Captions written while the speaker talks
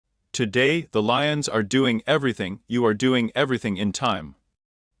Today, the lions are doing everything, you are doing everything in time.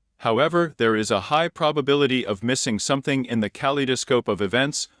 However, there is a high probability of missing something in the kaleidoscope of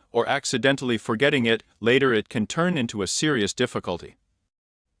events, or accidentally forgetting it. Later it can turn into a serious difficulty.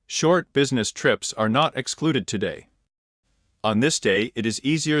 Short business trips are not excluded today. On this day, it is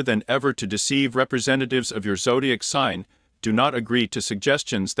easier than ever to deceive representatives of your zodiac sign. Do not agree to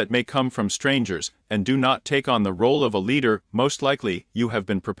suggestions that may come from strangers, and do not take on the role of a leader. Most likely, you have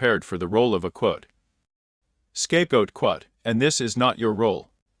been prepared for the role of a scapegoat, and this is not your role.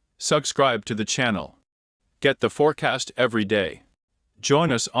 Subscribe to the channel. Get the forecast every day.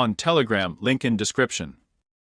 Join us on Telegram, link in description.